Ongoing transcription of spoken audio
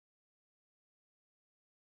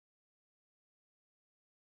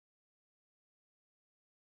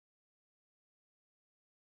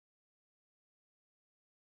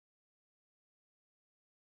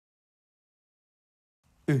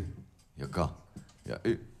Ka, ja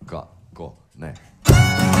ka, ko, ne.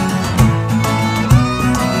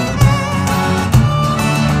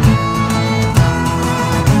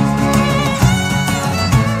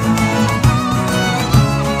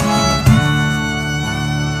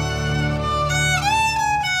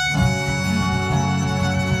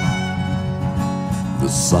 The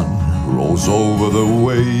sun rolls over the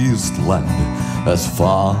wasteland as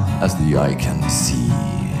far as the eye can see.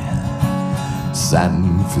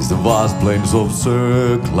 Sand fills the vast plains of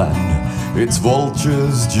Circland, its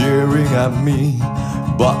vultures jeering at me,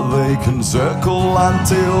 but they can circle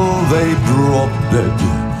until they drop dead.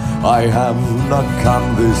 I have not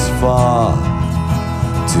come this far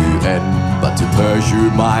to end, but to pursue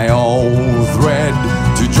my own thread,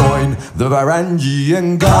 to join the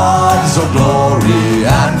Varangian gods of glory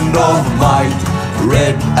and of might.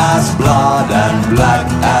 Red as blood and black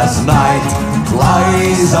as night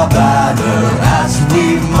flies a banner as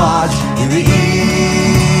we march in the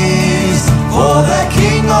east for the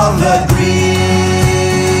King of the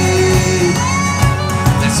Green.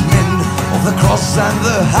 There's men of the cross and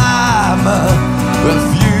the hammer, a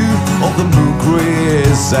few of the moon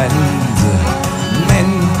crescent, men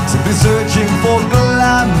simply searching for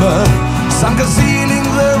glamour, some concealing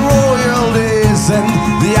their royal descent.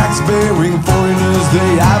 The axe-bearing foreigners,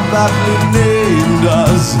 they have aptly named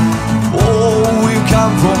us. Oh, we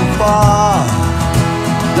come from far.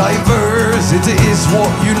 Diversity is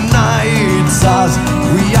what unites us.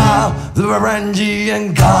 We are the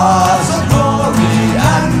Varangian gods of glory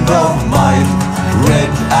and of might.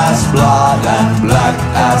 Red as blood and black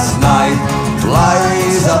as night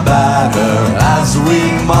flies a banner as we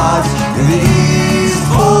march in the east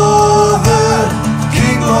for the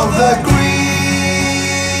King of the Green.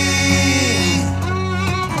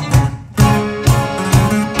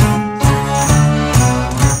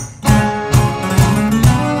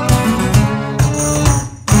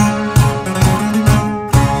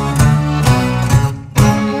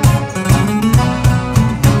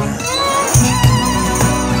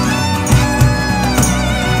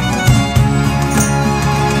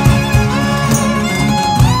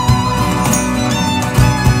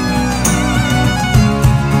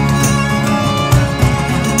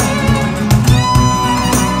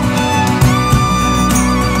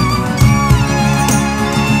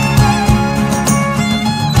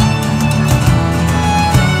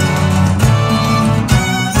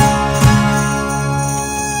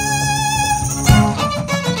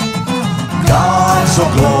 Of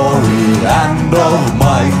glory and of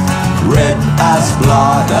might, red as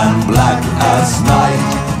blood and black as night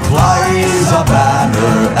flies a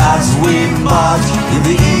banner as we march in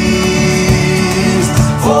the east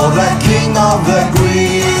for the King of the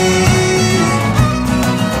Green.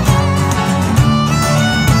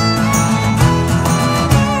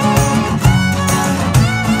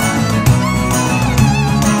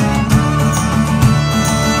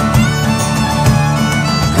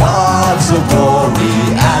 Gods of glory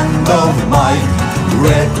and of might,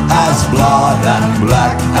 red as blood and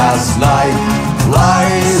black as night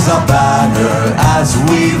flies a banner as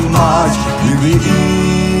we march in the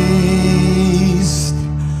east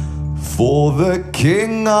for the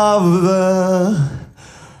King of the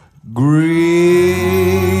Green.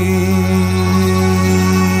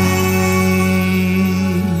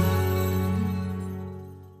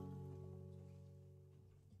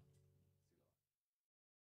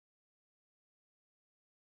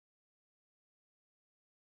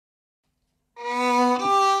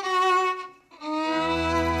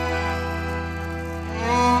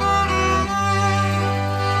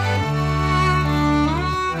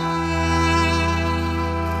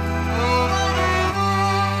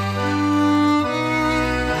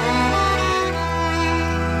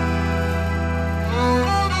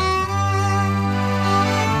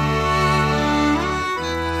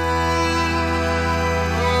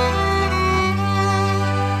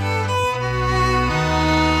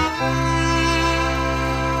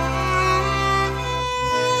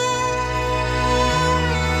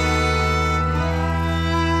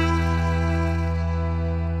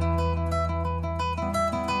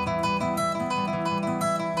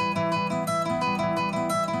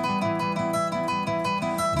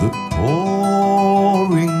 The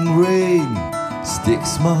pouring rain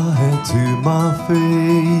sticks my head to my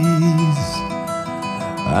face.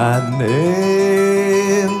 An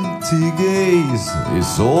empty gaze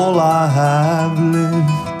is all I have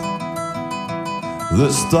left. The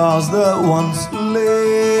stars that once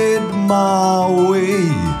led my way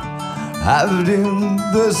have dimmed,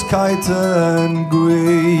 the sky turned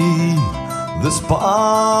grey. The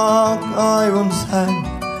spark I once had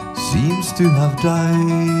seems to have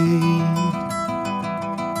died.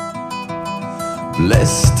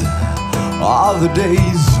 Blessed are the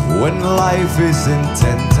days when life is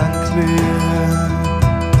intent and clear.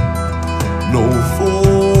 No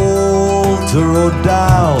falter or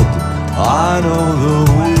doubt, I know the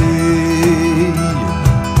way.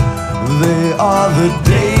 They are the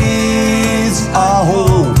days I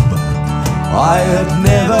hope I had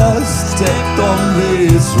never stepped on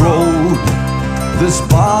this road. The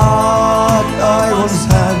spark I once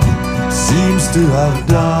had seems to have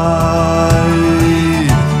died.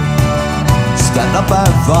 Stand up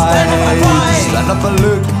and fight, stand up and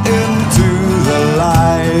look into the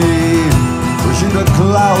light. Pushing the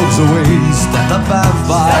clouds away, stand up and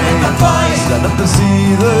fight. Stand up to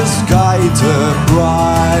see the sky turn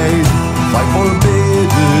bright. Fight for a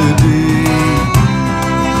better day.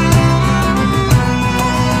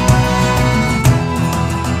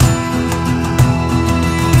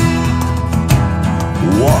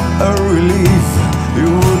 What a relief it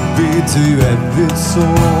would be to end it so.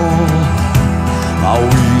 How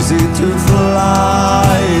easy to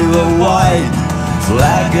fly the white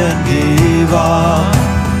flag and give up.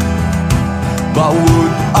 But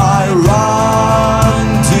would I run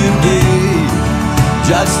today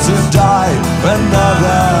just to die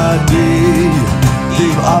another day?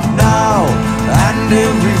 Give up now and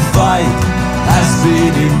every fight has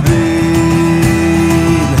been in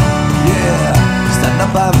vain. Yeah, stand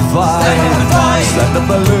up and fight, stand up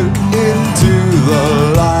and look into the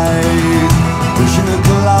light. Pushing the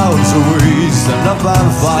clouds away, stand up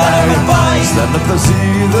and fight. Stand up to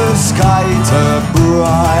see the sky turn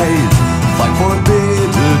bright. Fight for a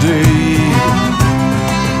better day.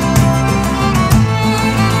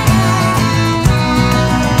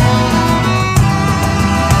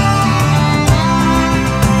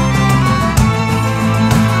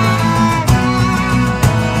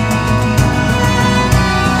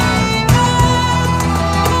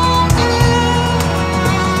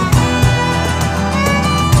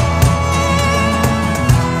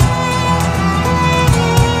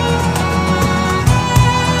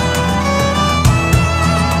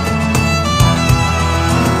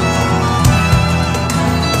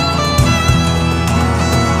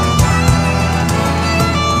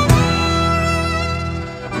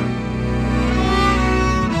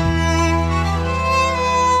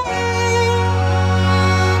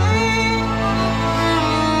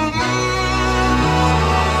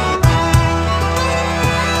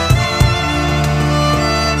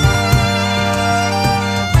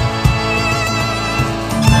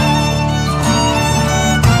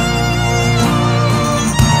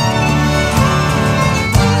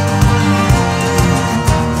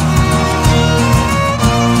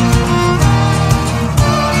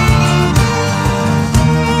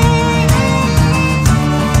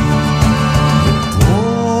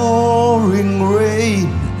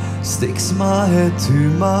 To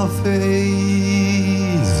my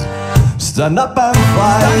face, stand up and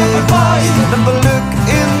fight, stand up and look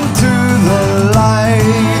into the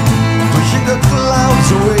light. Pushing the clouds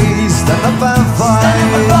away, stand up and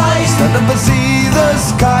fight, stand up and see the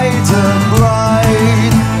sky turn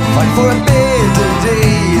bright. Fight for a better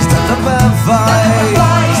day, stand up and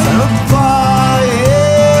fight, stand up and fight.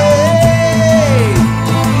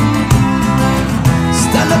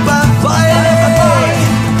 Stand up and fight.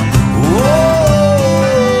 Whoa.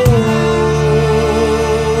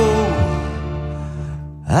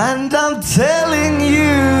 And I'm telling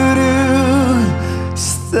you to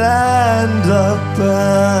stand up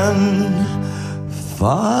and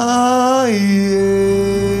fight.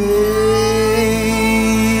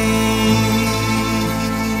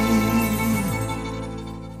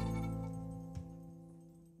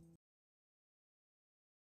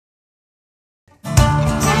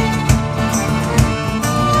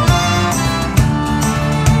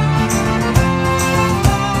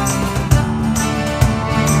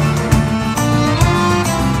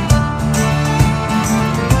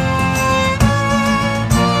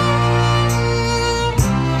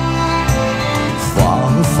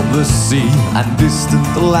 The sea and distant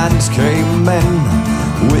lands came men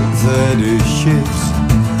with 30 ships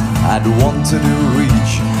and wanted to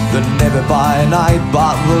reach the never by night,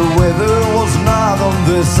 but the weather was not on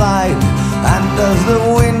their side. And as the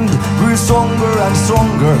wind grew stronger and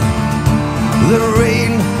stronger, the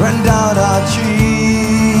rain ran down our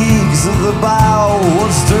cheeks, and the bow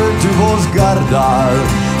was turned towards Gardar.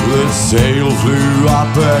 The sail flew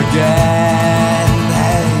up again.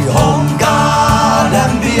 Hey, home guard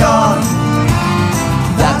and beyond,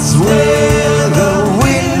 that's where the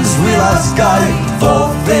winds will us guide, for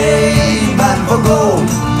fame and for gold.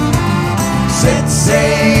 Set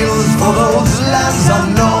sails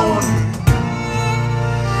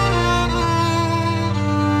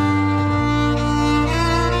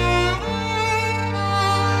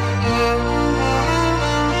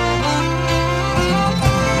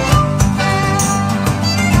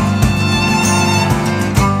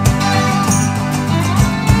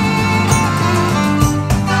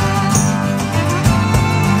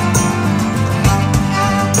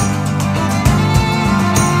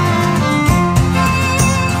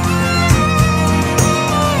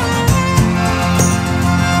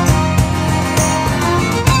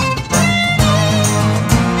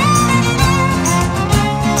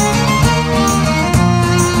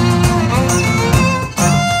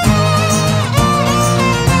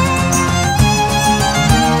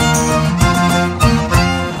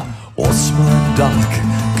dark,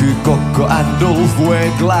 Kukoko and Ulf were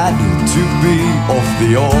glad to be off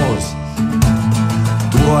the oars.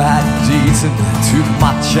 Dro had eaten too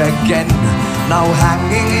much again, now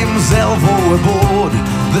hanging himself overboard.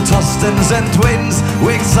 The Tostons and twins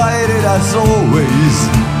were excited as always.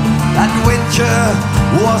 Adventure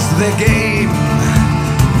was the game.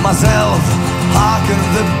 Myself, Harkin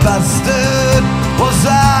the bastard, was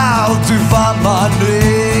out to find my name.